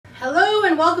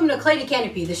and welcome to Clay to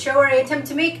Canopy, the show where I attempt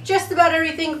to make just about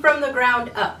everything from the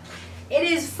ground up. It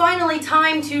is finally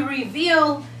time to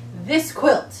reveal this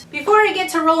quilt. Before I get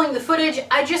to rolling the footage,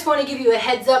 I just want to give you a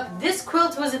heads up. This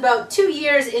quilt was about 2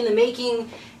 years in the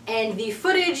making, and the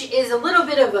footage is a little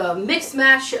bit of a mix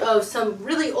mash of some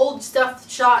really old stuff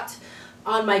shot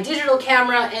on my digital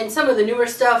camera and some of the newer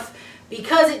stuff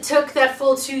because it took that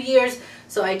full 2 years.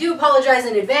 So I do apologize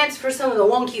in advance for some of the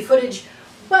wonky footage,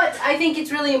 but I think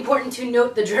it's really important to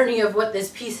note the journey of what this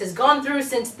piece has gone through,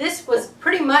 since this was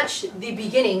pretty much the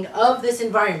beginning of this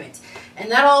environment. And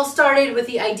that all started with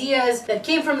the ideas that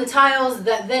came from the tiles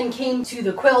that then came to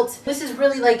the quilt. This is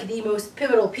really like the most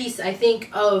pivotal piece, I think,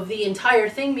 of the entire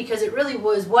thing, because it really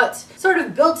was what sort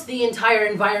of built the entire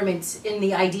environment in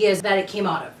the ideas that it came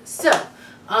out of. So,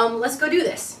 let's go do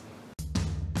this.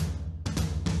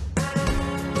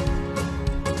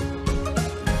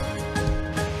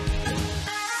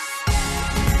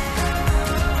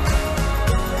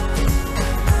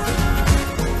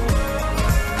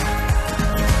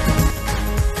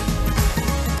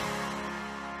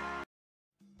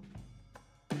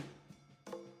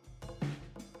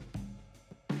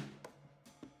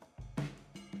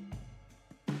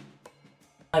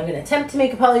 I'm going to attempt to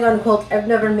make a polygon quilt. I've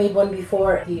never made one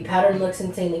before. The pattern looks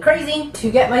insanely crazy.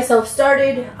 To get myself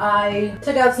started, I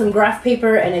took out some graph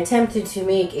paper and attempted to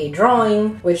make a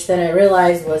drawing, which then I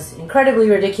realized was incredibly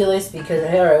ridiculous because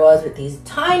here I was with these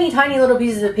tiny little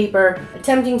pieces of paper,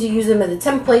 attempting to use them as a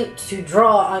template to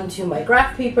draw onto my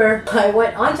graph paper. I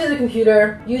went onto the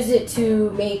computer, used it to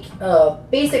make a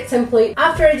basic template.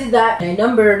 After I did that, I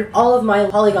numbered all of my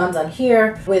polygons on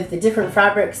here with the different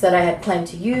fabrics that I had planned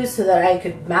to use so that I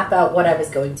could map out what I was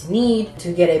going to need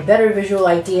to get a better visual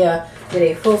idea, get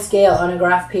a full scale on a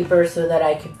graph paper so that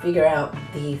I could figure out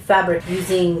the fabric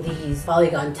using these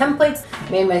polygon templates.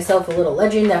 Made myself a little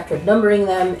legend after numbering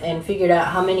them and figured out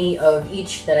how many of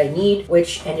each that I need,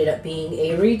 which ended up being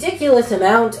a ridiculous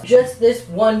amount. Just this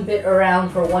one bit around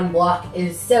for one block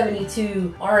is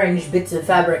 72 orange bits of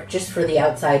fabric just for the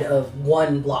outside of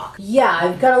one block. Yeah,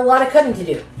 I've got a lot of cutting to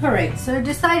do. Alright, so I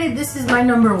decided this is my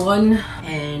number one,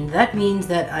 and that means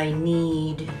that I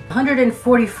need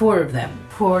 144 of them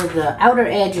for the outer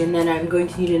edge, and then I'm going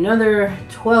to need another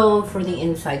 12 for the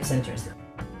inside centers.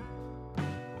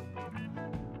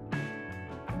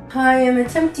 I am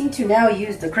attempting to now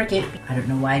use the Cricut. I don't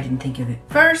know why I didn't think of it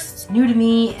first. New to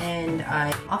me, and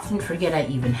I often forget I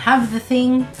even have the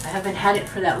thing. I haven't had it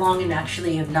for that long and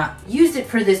actually have not used it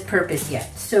for this purpose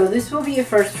yet. So this will be a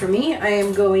first for me. I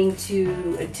am going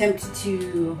to attempt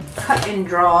to cut and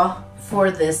draw for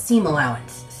the seam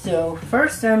allowance. So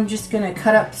first I'm just gonna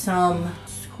cut up some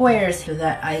squares so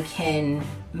that I can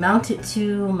mount it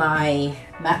to my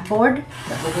mat board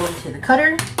that will go into the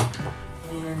cutter,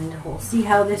 and we'll see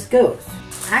how this goes.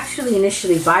 I actually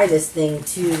initially buy this thing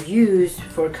to use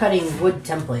for cutting wood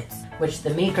templates, which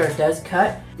the maker does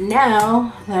cut.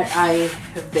 Now that I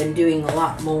have been doing a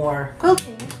lot more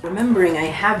quilting, remembering I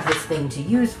have this thing to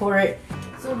use for it.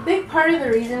 So a big part of the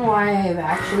reason why I've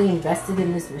actually invested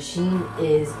in this machine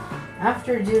is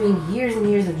after doing years and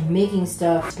years of making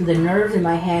stuff, the nerves in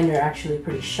my hand are actually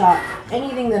pretty shot.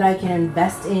 Anything that I can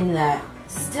invest in that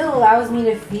still allows me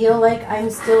to feel like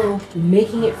I'm still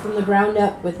making it from the ground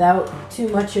up without too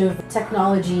much of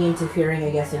technology interfering, I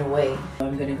guess, in a way.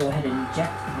 I'm going to go ahead and inject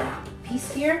that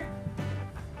piece here.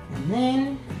 And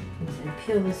then, once I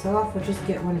peel this off, I'll just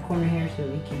get one corner here so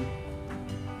we can...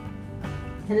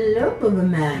 Hello, Bubba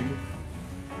Man.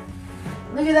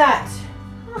 Look at that.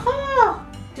 Aha!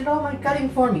 Did all my cutting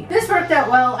for me. This worked out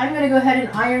well. I'm gonna go ahead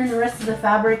and iron the rest of the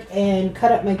fabric and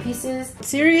cut up my pieces.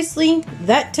 Seriously,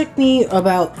 that took me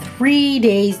about 3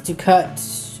 days to cut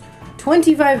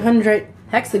 2,500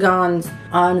 hexagons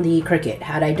on the Cricut.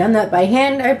 Had I done that by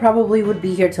hand, I probably would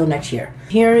be here till next year.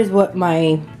 Here is what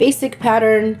my basic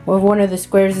pattern of one of the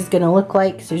squares is going to look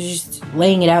like. So just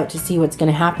laying it out to see what's going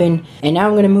to happen. And now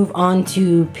I'm going to move on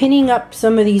to pinning up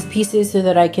some of these pieces so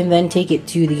that I can then take it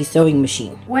to the sewing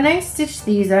machine. When I stitch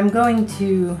these, I'm going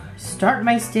to start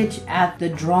my stitch at the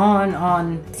drawn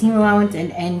on seam allowance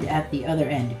and end at the other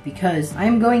end, because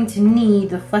I'm going to need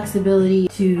the flexibility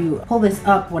to pull this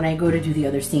up when I go to do the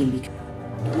other seam.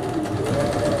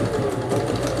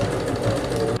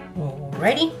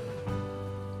 Alrighty.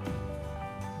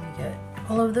 We got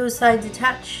all of those sides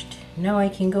attached. Now I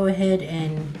can go ahead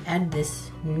and add this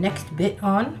next bit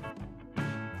on.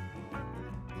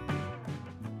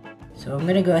 So I'm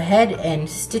gonna go ahead and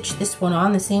stitch this one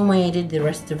on the same way I did the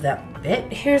rest of that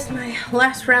bit. Here's my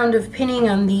last round of pinning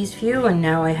on these few, and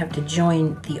now I have to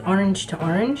join the orange to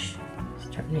orange.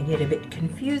 Starting to get a bit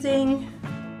confusing.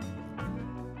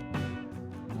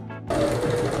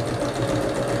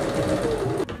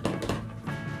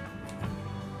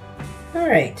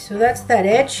 Alright, so that's that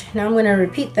edge. Now I'm going to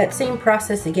repeat that same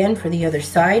process again for the other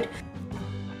side.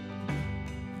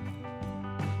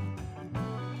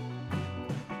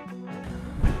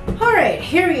 Alright,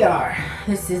 here we are.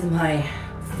 This is my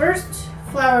first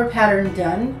flower pattern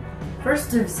done.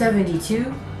 First of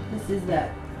 72. This is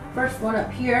that first one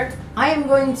up here. I am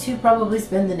going to probably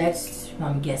spend the next,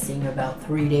 I'm guessing, about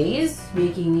 3 days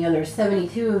making the other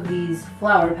 72 of these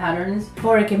flower patterns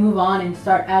before I can move on and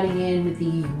start adding in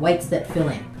the whites that fill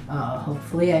in.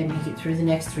 Hopefully I make it through the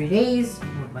next 3 days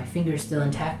with my fingers still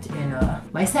intact and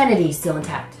my sanity still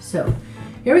intact. So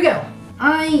here we go.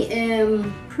 I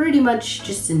am pretty much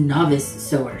just a novice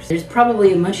sewer. There's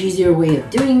probably a much easier way of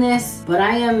doing this, but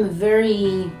I am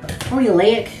very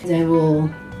formulaic. I will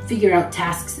figure out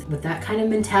tasks with that kind of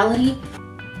mentality.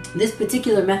 This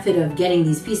particular method of getting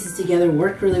these pieces together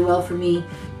worked really well for me.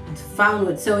 I found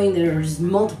with sewing there's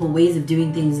multiple ways of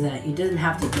doing things, that it doesn't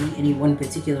have to be any one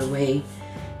particular way.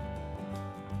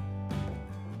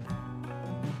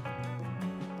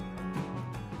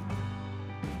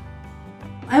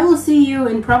 I will see you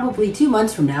in probably 2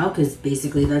 months from now, because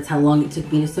basically that's how long it took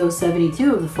me to sew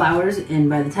 72 of the flowers, and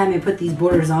by the time I put these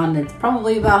borders on, that's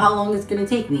probably about how long it's going to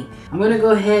take me. I'm going to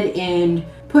go ahead and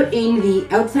put in the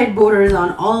outside borders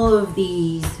on all of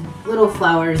these little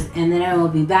flowers, and then I will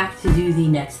be back to do the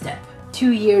next step.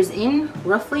 2 years in,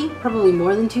 roughly, probably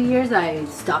more than 2 years, I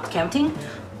stopped counting.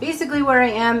 Basically where I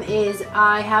am is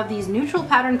I have these neutral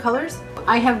pattern colors.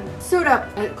 I have sewed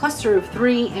up a cluster of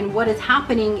 3, and what is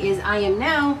happening is I am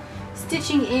now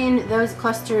stitching in those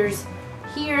clusters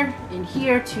here and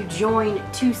here to join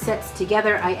 2 sets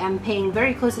together. I am paying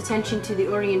very close attention to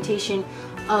the orientation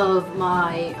of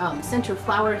my center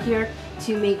flower here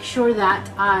to make sure that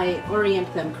I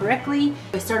orient them correctly.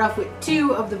 I start off with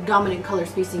 2 of the dominant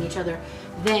colors facing each other.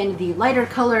 Then the lighter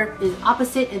color is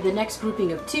opposite in the next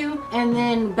grouping of 2, and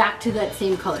then back to that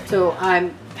same color. So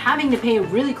I'm having to pay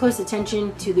really close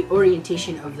attention to the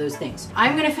orientation of those things.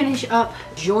 I'm going to finish up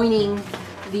joining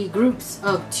the groups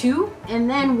of 2, and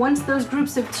then once those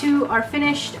groups of 2 are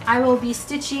finished, I will be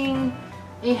stitching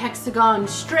a hexagon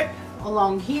strip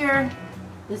along here.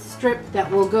 This strip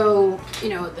that will go,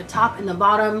 at the top and the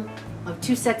bottom of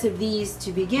 2 sets of these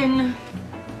to begin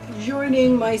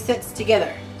joining my sets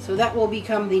together. So that will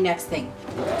become the next thing.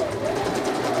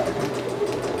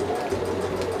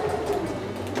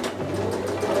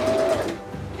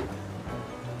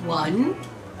 1,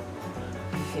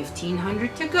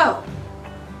 1,500 to go.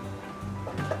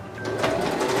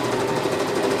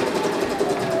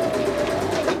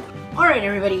 Alright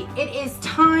everybody, it is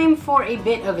time for a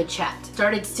bit of a chat.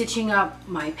 Started stitching up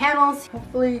my panels.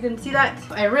 Hopefully you can see that.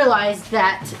 I realized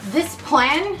that this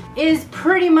plan is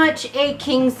pretty much a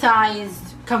king-sized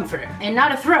comforter and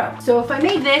not a throw. So if I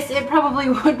made this, it probably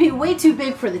would be way too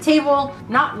big for the table,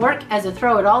 not work as a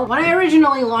throw at all. When I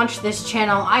originally launched this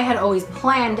channel, I had always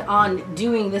planned on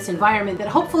doing this environment that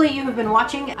hopefully you have been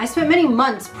watching. I spent many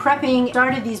months prepping,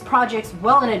 started these projects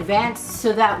well in advance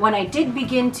so that when I did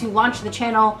begin to launch the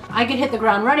channel, I could hit the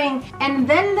ground running. And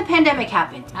then the pandemic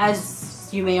happened. As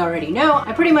you may already know,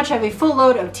 I pretty much have a full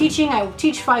load of teaching. I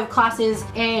teach 5 classes,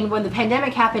 and when the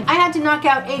pandemic happened, I had to knock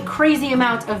out a crazy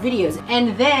amount of videos,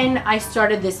 and then I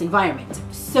started this environment.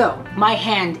 So my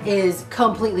hand is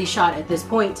completely shot at this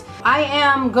point. I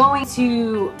am going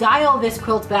to dial this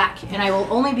quilt back, and I will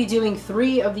only be doing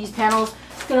 3 of these panels.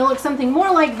 It's gonna look something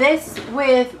more like this,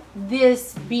 with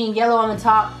this being yellow on the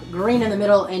top, green in the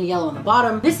middle, and yellow on the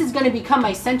bottom. This is going to become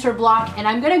my center block, and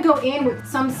I'm going to go in with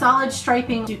some solid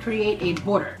striping to create a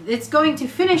border. It's going to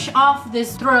finish off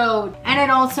this throw, and it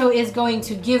also is going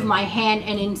to give my hand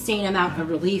an insane amount of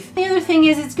relief. The other thing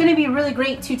is, it's going to be really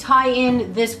great to tie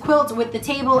in this quilt with the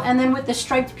table and then with the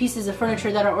striped pieces of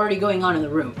furniture that are already going on in the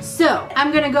room. So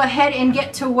I'm going to go ahead and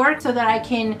get to work so that I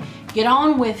can get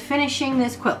on with finishing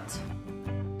this quilt.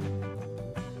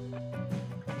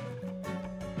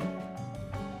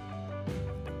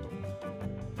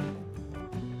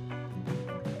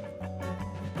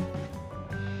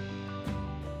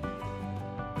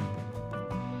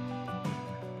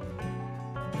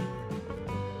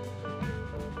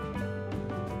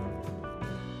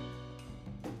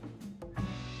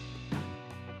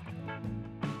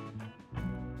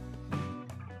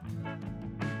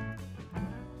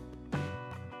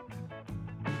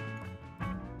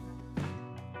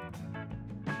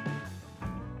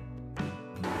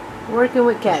 Working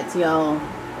with cats, y'all.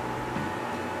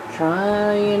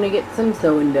 Trying to get some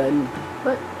sewing done,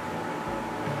 but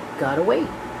gotta wait.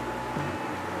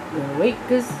 Gotta wait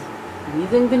because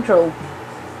he's in control.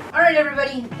 Alright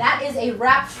everybody, that is a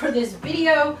wrap for this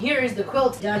video. Here is the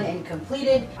quilt done and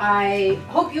completed. I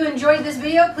hope you enjoyed this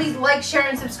video. Please like, share,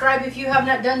 and subscribe if you have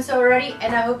not done so already,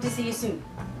 and I hope to see you soon.